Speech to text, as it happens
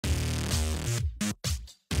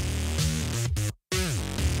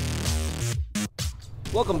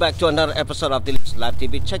Welcome back to another episode of the Live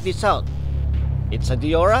TV. Check this out. It's a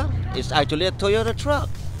Deora. It's actually a Toyota truck.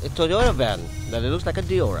 A Toyota van that looks like a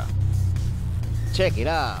Deora. Check it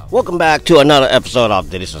out. Welcome back to another episode of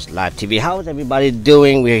Delicious Live TV. How is everybody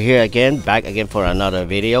doing? We're here again, back again for another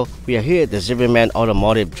video. We are here at the Zimmerman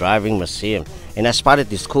Automotive Driving Museum, and I spotted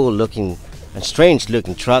this cool looking and strange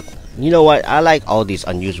looking truck. You know what? I like all these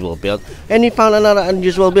unusual builds, and we found another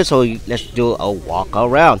unusual build, so let's do a walk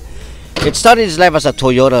around. It started its life as a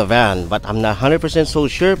Toyota van, but I'm not 100% so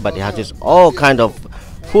sure, but it has this all kind of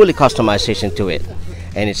fully customization to it,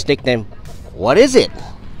 and it's nicknamed What Is It?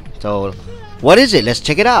 So what is it? Let's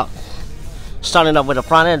check it out. Starting off with the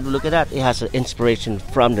front end, look at that. It has an inspiration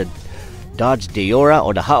from the Dodge Deora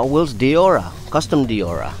or the Hotwheels Deora, custom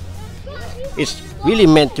Deora. It's really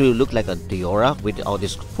meant to look like a Deora with all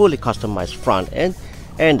this fully customized front end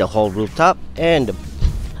and the whole rooftop and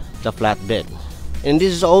the flatbed. And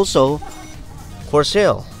this is also for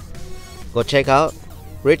sale. Go check out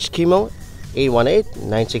Rich Kimo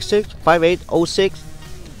 818-966-5806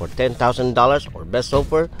 for $10,000 or best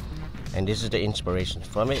offer. And this is the inspiration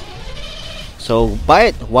from it. So buy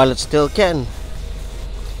it while it still can.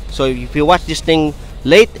 So if you watch this thing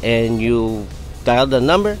late and you dial the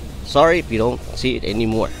number, sorry if you don't see it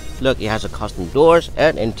anymore. Look, it has a custom doors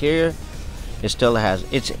and interior. It still has,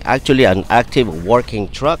 it's actually an active working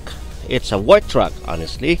truck. It's a work truck,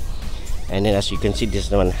 honestly. And then as you can see,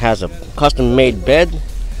 this one has a custom made bed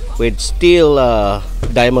with steel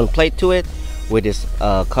diamond plate to it, with this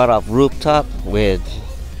cut off rooftop with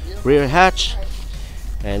rear hatch.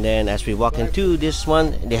 And then as we walk into this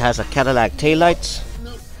one, it has a Cadillac taillights.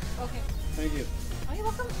 Okay. Thank you. Oh, you're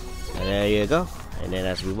welcome. And there you go. And then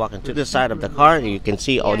as we walk into the side of the car, you can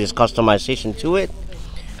see all this customization to it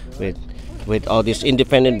with all these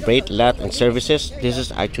independent brake latch and services. This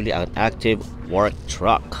is actually an active work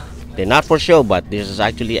truck. They're not for show, but this is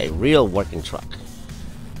actually a real working truck.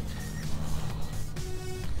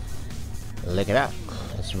 Look at that.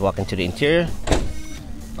 Let's walk into the interior.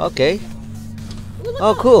 Okay.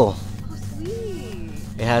 Oh, cool. Oh, sweet.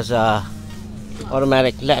 It has a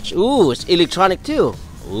automatic latch. Ooh, it's electronic too.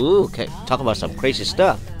 Ooh, okay. Talk about some crazy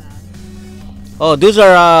stuff. Oh, those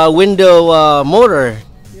are window motor.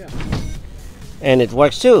 Yeah. And it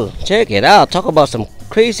works too. Check it out. Talk about some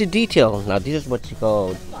crazy detail. Now this is what you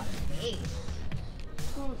call,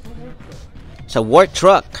 it's a work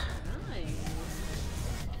truck.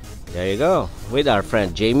 There you go. With our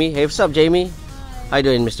friend Jamie. Hey, what's up, Jamie? How you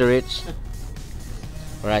doing, Mr. Rich?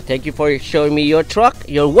 Alright, thank you for showing me your truck,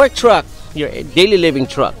 your work truck, your daily living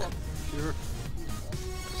truck. Sure.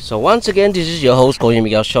 So once again, this is your host, Kohen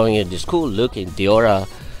Miguel, showing you this cool looking Deora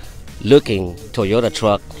looking Toyota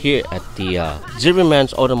truck here at the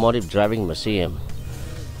Zimmerman's Automotive Driving Museum.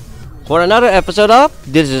 For another episode of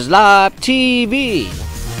This is Live TV.